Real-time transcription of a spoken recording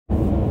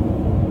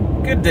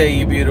Good day,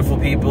 you beautiful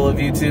people of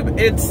YouTube.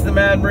 It's the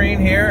Mad Marine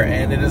here,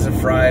 and it is a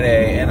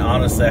Friday, and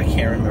honestly, I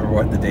can't remember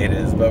what the date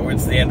is, but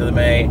it's the end of the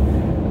May,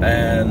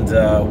 and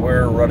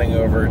we're running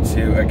over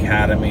to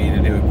Academy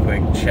to do a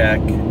quick check,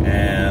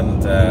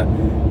 and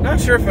not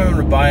sure if I'm going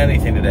to buy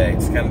anything today.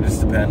 It's kind of just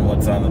depend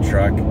what's on the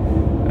truck.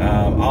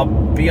 I'll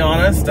be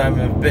honest, I'm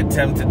a bit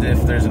tempted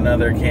if there's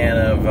another can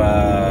of,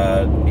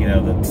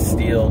 the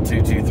Steel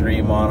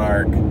 223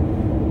 Monarch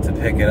to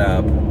pick it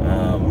up.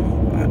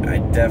 I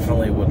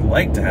definitely would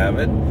like to have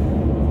it,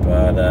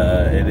 but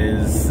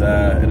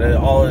it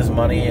all is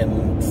money,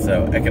 and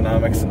so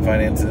economics and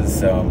finances,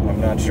 so I'm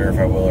not sure if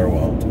I will or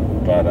won't,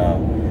 but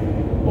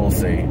we'll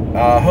see.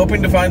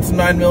 Hoping to find some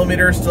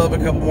 9mm, still have a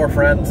couple more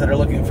friends that are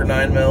looking for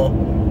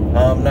 9mm.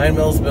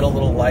 9mm's been a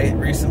little light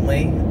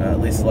recently,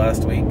 at least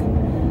last week,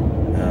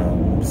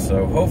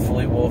 so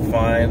hopefully we'll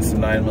find some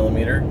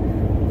 9mm.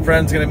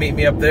 Friend's gonna meet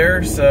me up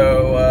there,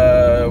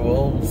 so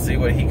we'll see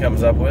what he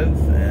comes up with,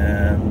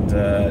 and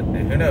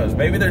who knows,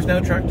 maybe there's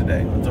no truck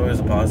today. That's always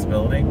a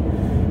possibility.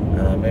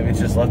 Maybe it's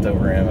just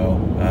leftover ammo.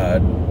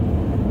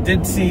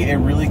 Did see a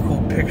really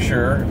cool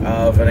picture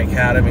of an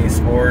Academy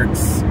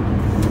Sports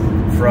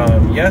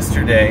from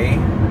yesterday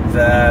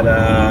that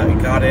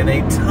got in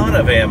a ton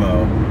of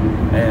ammo,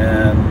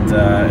 and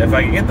if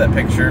I can get that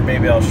picture,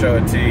 maybe I'll show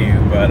it to you,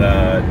 but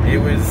it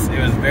was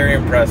very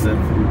impressive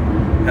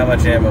how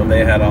much ammo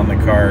they had on the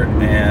cart.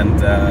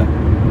 And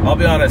I'll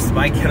be honest,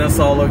 my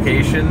Kennesaw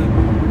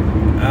location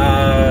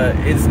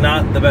is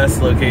not the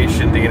best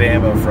location to get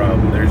ammo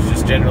from. There's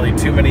just generally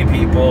too many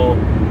people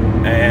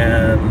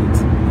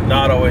and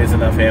not always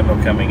enough ammo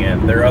coming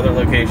in. There are other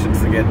locations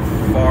that get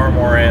far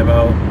more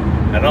ammo.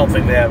 I don't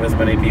think they have as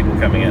many people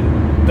coming in.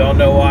 Don't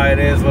know why it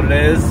is what it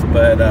is,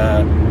 but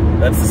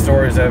that's the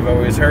stories I've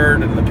always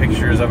heard, and the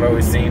pictures I've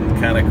always seen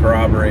kind of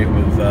corroborate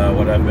with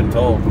what I've been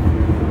told.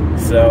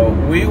 So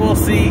we will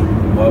see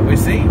what we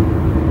see.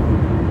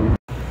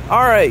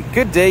 All right,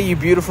 good day, you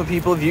beautiful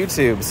people of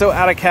YouTube. So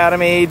at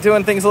Academy,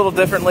 doing things a little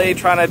differently,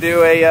 trying to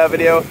do a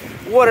video.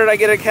 What did I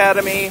get at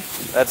Academy?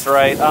 That's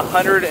right,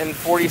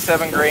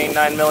 147 grain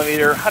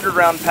 9mm, 100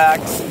 round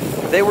packs.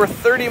 They were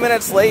 30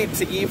 minutes late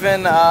to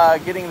even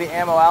getting the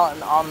ammo out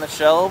and on the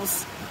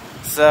shelves.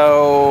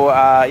 So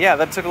yeah,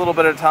 that took a little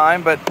bit of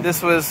time, but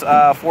this was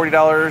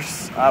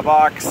 $40 a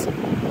box,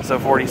 so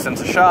 40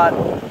 cents a shot.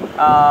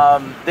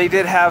 They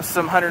did have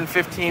some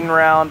 115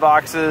 round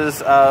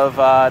boxes of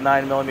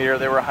 9mm.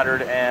 They were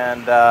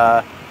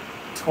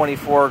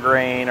 124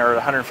 grain or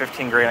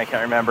 115 grain, I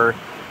can't remember.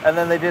 And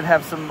then they did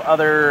have some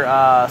other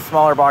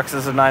smaller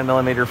boxes of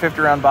 9mm,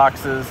 50 round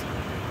boxes.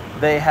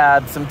 They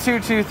had some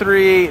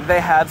 223,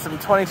 they had some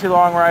 22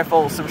 long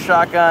rifle, some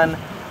shotgun,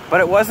 but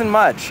it wasn't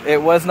much.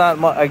 It was not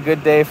a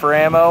good day for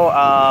ammo.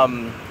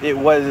 It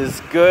was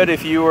good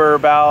if you were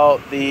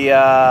about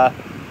the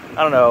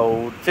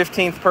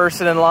 15th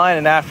person in line,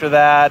 and after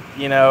that,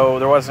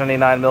 there wasn't any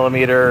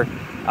 9mm.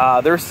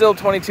 There were still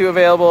 22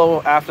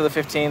 available after the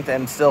 15th,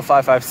 and still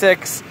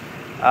 5.56.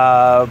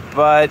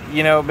 But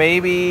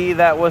maybe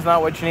that was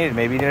not what you needed.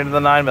 Maybe you needed the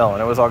 9mm,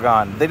 and it was all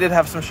gone. They did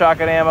have some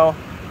shotgun ammo,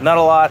 not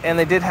a lot, and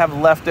they did have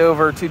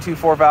leftover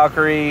 224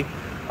 Valkyrie,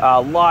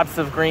 lots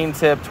of green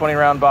tip 20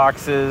 round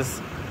boxes.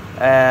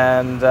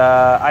 And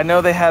I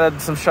know they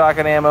had some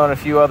shotgun ammo and a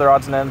few other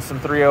odds and ends, some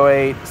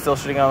 308 still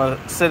sitting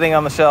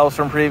on the shelves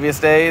from previous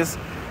days.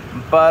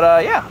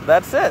 But yeah,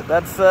 that's it.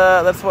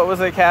 That's what was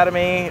the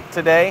Academy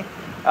today.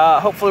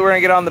 Hopefully we're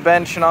gonna get on the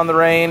bench and on the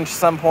range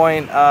some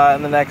point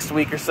in the next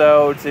week or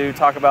so to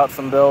talk about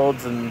some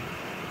builds and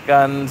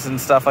guns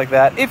and stuff like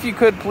that. If you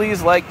could,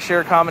 please like,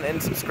 share, comment,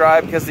 and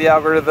subscribe, because the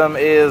algorithm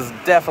is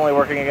definitely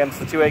working against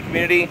the 2A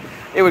community.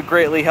 It would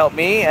greatly help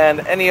me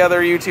and any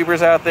other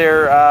YouTubers out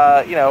there,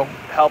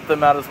 help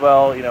them out as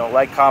well.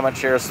 Like, comment,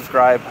 share,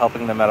 subscribe,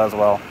 helping them out as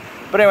well.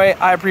 But anyway,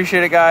 I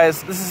appreciate it,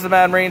 guys. This is the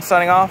Mad Marine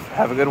signing off.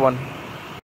 Have a good one.